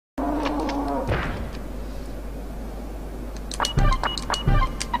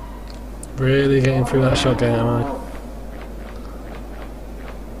Really getting through that shotgun, am I?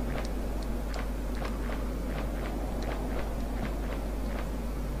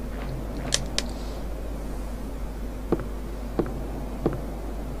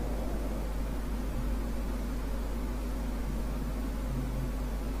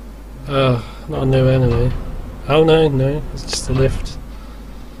 Oh, not a new enemy. Oh no, no, it's just a lift.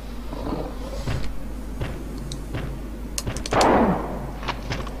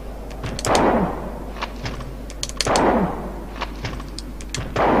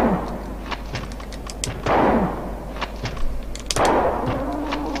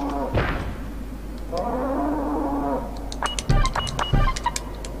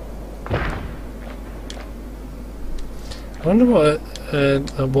 I wonder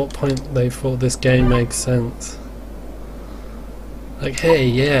at what point they thought this game makes sense. Like, hey,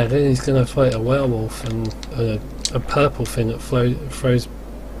 yeah, then he's gonna fight a werewolf and a purple thing that throws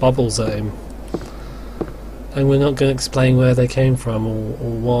bubbles at him. And we're not gonna explain where they came from or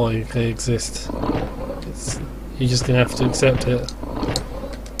why they exist. You're just gonna have to accept it.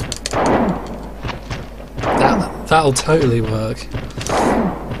 That'll totally work.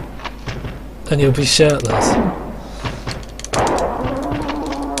 And you'll be shirtless.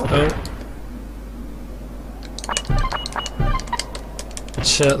 Oh.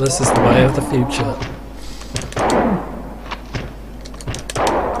 Shirtless is the way of the future.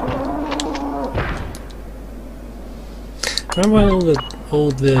 Remember when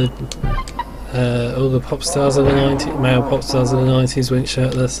all the pop stars of the 90s, male pop stars of the 90s went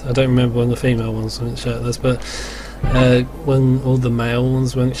shirtless? I don't remember when the female ones went shirtless, but when all the male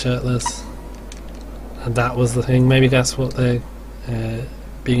ones went shirtless, and that was the thing. Maybe that's what they're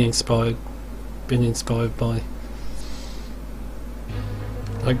being inspired by.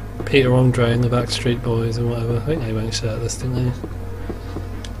 Like Peter Andre and the Backstreet Boys and whatever. I think they went shirtless, didn't they?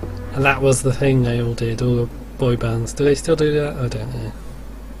 And that was the thing they all did, all the boy bands. Do they still do that? I don't know.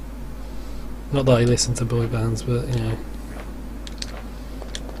 Not that I listen to boy bands, but you know.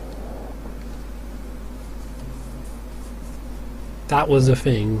 That was a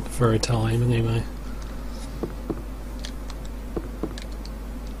thing for a time anyway.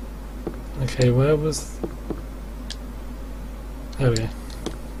 Okay, where was... There we go.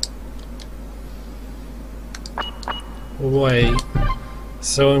 Wait,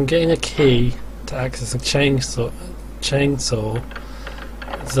 so I'm getting a key to access a chainsaw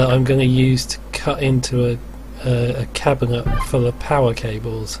that I'm going to use to cut into a cabinet full of power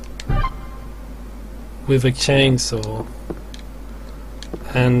cables with a chainsaw,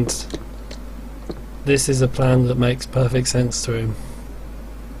 and this is a plan that makes perfect sense to him.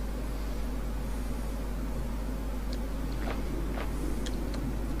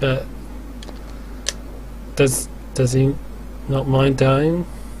 But does he not mind dying?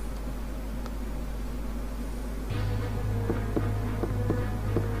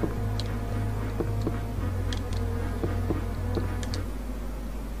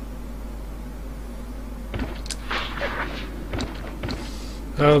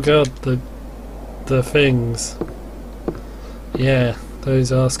 Oh god, the things. Yeah,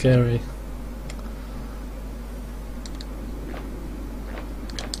 those are scary.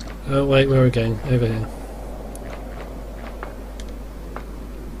 Oh wait, where are we going? Over here.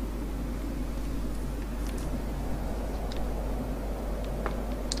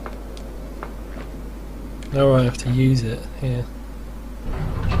 Oh, I have to use it here.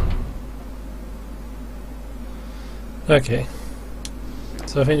 Okay.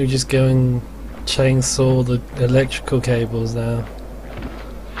 So I think we just go and chainsaw the electrical cables now,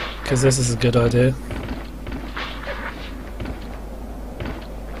 because this is a good idea.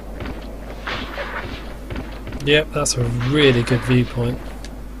 Yep, that's a really good viewpoint.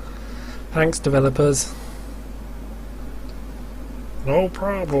 Thanks, developers. No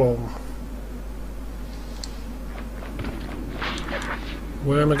problem.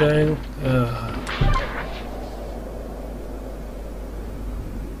 Where am I going?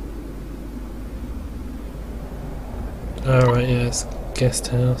 Alright, yeah, it's guest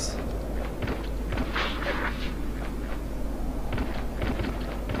house.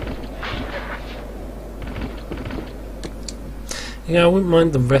 Yeah, I wouldn't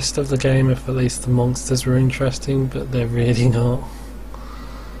mind the rest of the game if at least the monsters were interesting, but they're really not.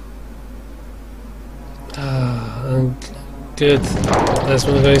 And good. There's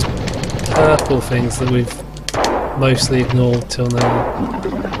one of those purple things that we've mostly ignored till now.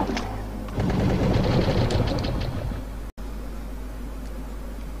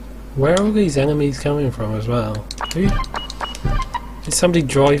 Where are all these enemies coming from as well? Is somebody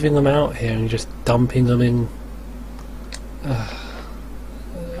driving them out here and just dumping them in?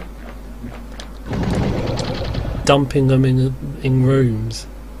 dumping them in rooms.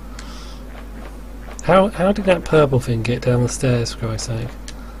 How did that purple thing get down the stairs, for Christ's sake?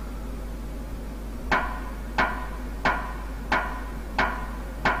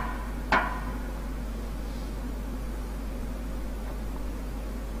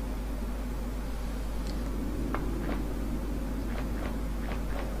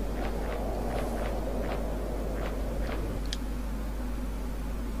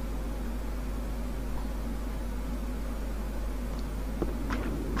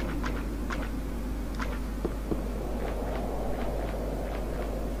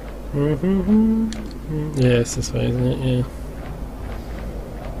 Yeah, it's this way, isn't it? Yeah.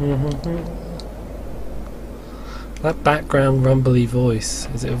 That background rumbly voice,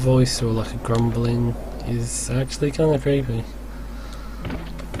 is it a voice or like a grumbling, is actually kind of creepy.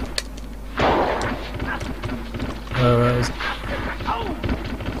 Alright.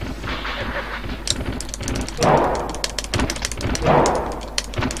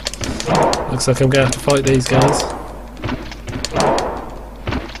 Looks like I'm going to have to fight these guys.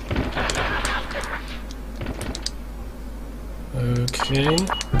 Okay.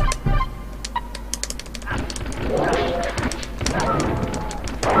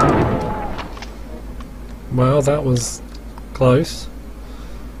 Well, that was close.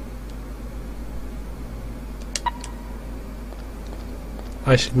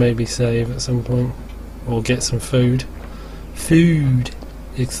 I should maybe save at some point, or get some food. Food!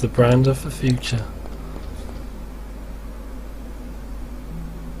 It's the brand of the future.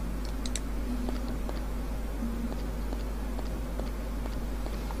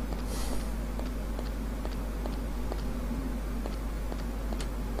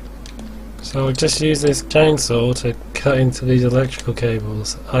 So I'll just use this chainsaw to cut into these electrical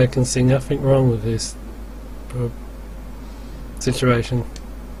cables. I can see nothing wrong with this situation.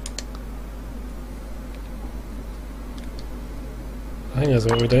 I think that's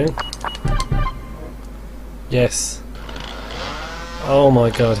what we're doing. Yes. Oh my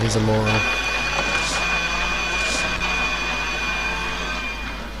god, he's a moron.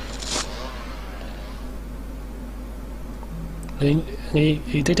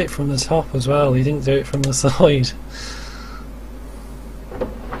 He did it from the top as well, he didn't do it from the side.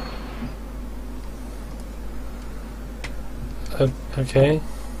 Okay.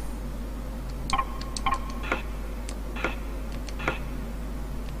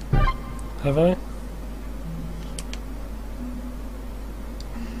 Have I?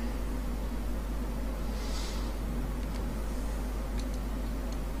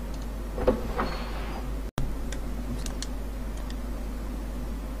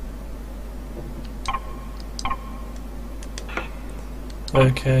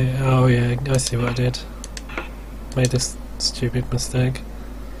 Okay, oh yeah, I see what I did. Made this stupid mistake.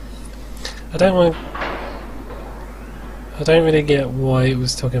 I don't really get why it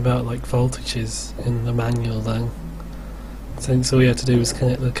was talking about like voltages in the manual then, since all you had to do was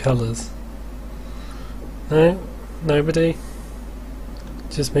connect the colours. No? Nobody?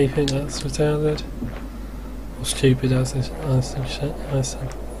 Just me think that's retarded? Or stupid as I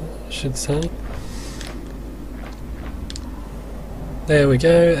should say. There we go,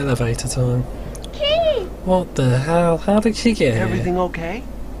 elevator time. Key! What the hell? How did she get here? Everything okay?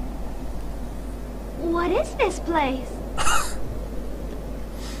 What is this place?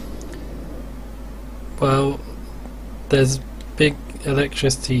 Well, there's big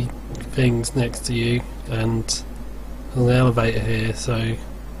electricity things next to you and an elevator here, so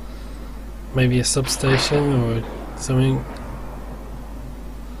maybe a substation or something.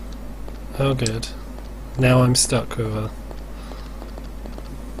 Oh good. Now I'm stuck with her.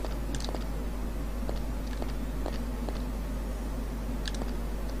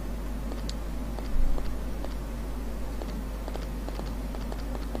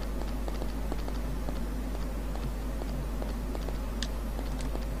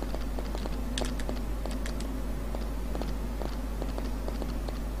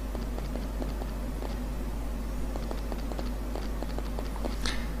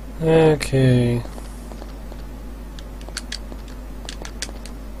 Okay.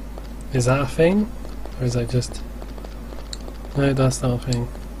 Is that a thing? Or is that just... No, that's not a thing.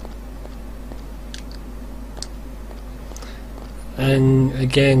 And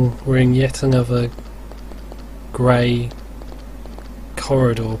again, we're in yet another grey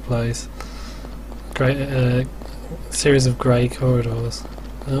corridor place. Great series of grey corridors.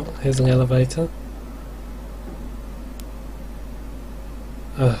 Oh, here's an elevator.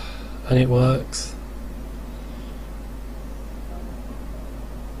 And it works.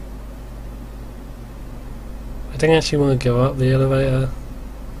 I don't actually want to go up the elevator.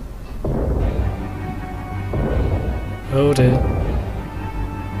 Oh dear.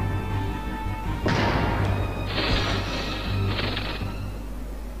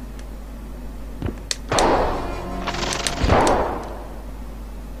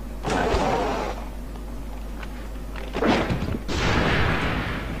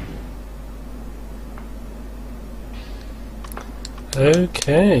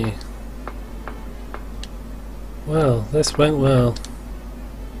 Okay. Well, this went well.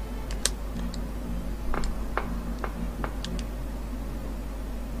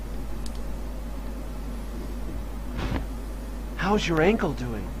 How's your ankle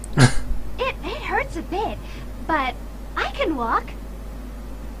doing? It hurts a bit, but I can walk.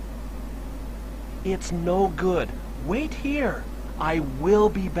 It's no good. Wait here. I will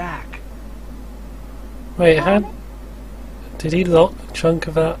be back. Wait, how did he lock the trunk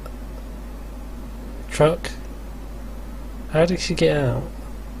of that truck? How did she get out?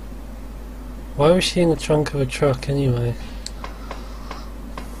 Why was she in the trunk of a truck anyway?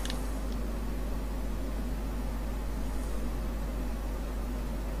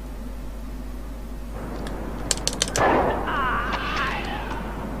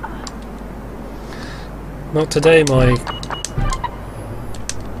 Not today, my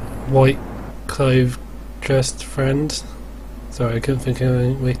white clothed dressed friend. Sorry, I couldn't think of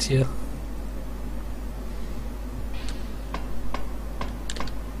anything wittier.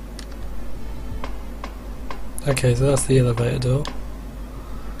 Okay, so that's the elevator door.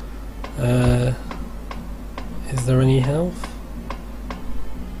 Is there any health?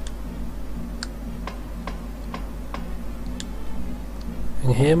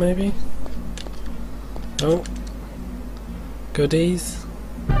 In here maybe? Oh, goodies.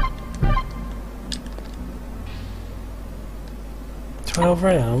 12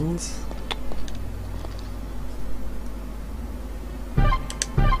 rounds? Oh,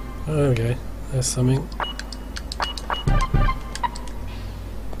 there we go. There's something.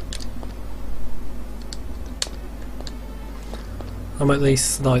 I'm at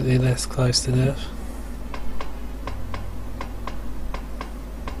least slightly less close to death.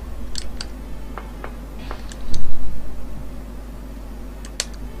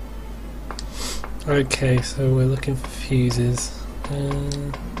 Okay, so we're looking for fuses.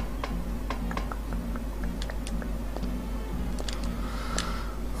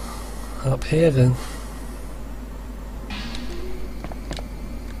 Up here then.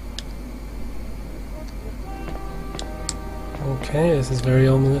 Okay, this is very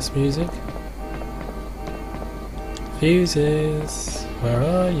ominous music. Fuses, where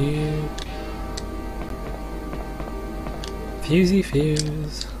are you? Fusey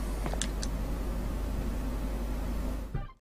fuse.